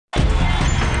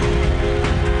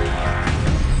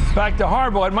Back to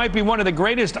Harbaugh, it might be one of the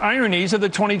greatest ironies of the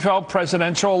 2012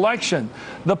 presidential election.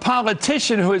 The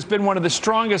politician who has been one of the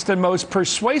strongest and most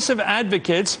persuasive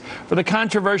advocates for the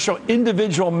controversial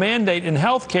individual mandate in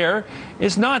health care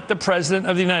is not the president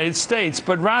of the United States,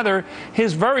 but rather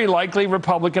his very likely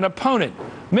Republican opponent.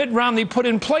 Mitt Romney put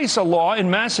in place a law in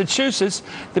Massachusetts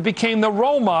that became the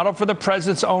role model for the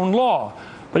president's own law.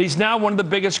 But he's now one of the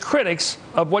biggest critics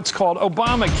of what's called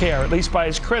Obamacare, at least by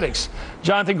his critics.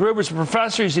 Jonathan Gruber is a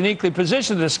professor. He's uniquely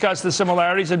positioned to discuss the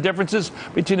similarities and differences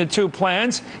between the two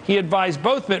plans. He advised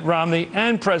both Mitt Romney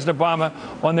and President Obama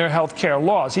on their health care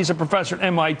laws. He's a professor at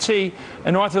MIT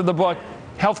and author of the book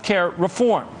Healthcare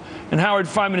Reform. And Howard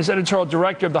Fineman is editorial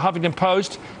director of the Huffington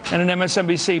Post and an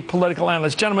MSNBC political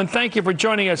analyst. Gentlemen, thank you for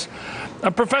joining us.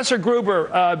 Professor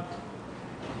Gruber,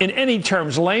 in any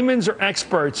terms, layman's or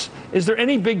experts, is there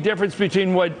any big difference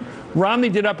between what Romney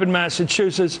did up in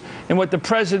Massachusetts and what the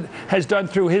president has done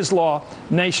through his law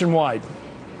nationwide?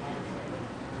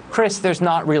 Chris, there's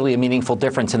not really a meaningful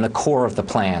difference in the core of the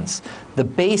plans. The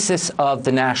basis of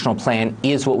the national plan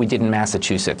is what we did in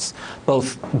Massachusetts,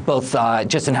 both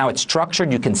just in how it's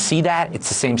structured. You can see that it's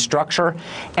the same structure,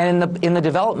 and in the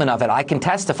development of it, I can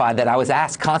testify that I was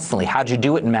asked constantly, how did you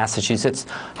do it in Massachusetts?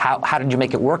 How did you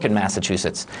make it work in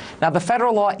Massachusetts? Now, the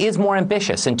federal law is more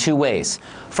ambitious in two ways.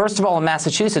 First of all, in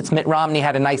Massachusetts, Mitt Romney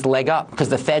had a nice leg up because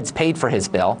the feds paid for his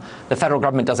bill. The federal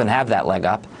government doesn't have that leg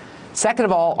up. Second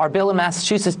of all, our bill in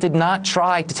Massachusetts did not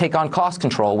try to take on cost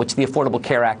control, which the Affordable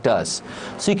Care Act does.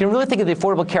 So you can really think of the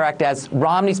Affordable Care Act as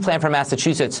Romney's plan for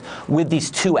Massachusetts with these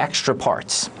two extra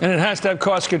parts. And it has to have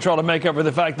cost control to make up for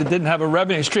the fact that it didn't have a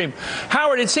revenue stream.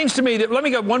 Howard, it seems to me that, let me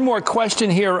get one more question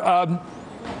here.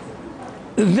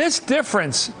 This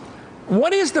difference,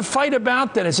 what is the fight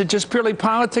about then? Is it just purely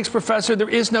politics, Professor? There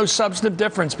is no substantive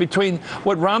difference between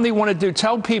what Romney wanted to do.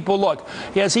 Tell people, look,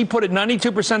 as he put it,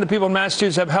 92% of the people in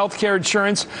Massachusetts have health care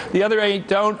insurance. The other 8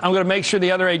 don't. I'm going to make sure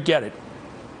the other 8 get it.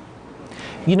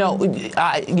 You know, you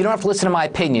don't have to listen to my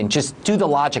opinion. Just do the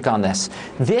logic on this.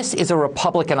 This is a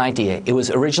Republican idea. It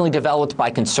was originally developed by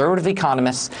conservative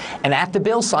economists, and at the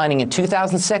bill signing in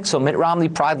 2006, so Mitt Romney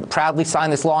proudly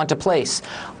signed this law into place,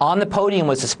 on the podium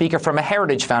was a speaker from a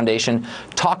heritage foundation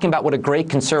talking about what a great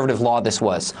conservative law this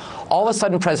was. All of a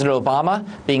sudden, President Obama,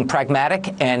 being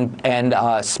pragmatic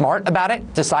and smart about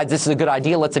it, decides this is a good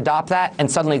idea, let's adopt that, and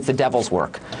suddenly it's the devil's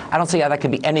work. I don't see how that could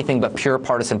be anything but pure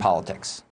partisan politics.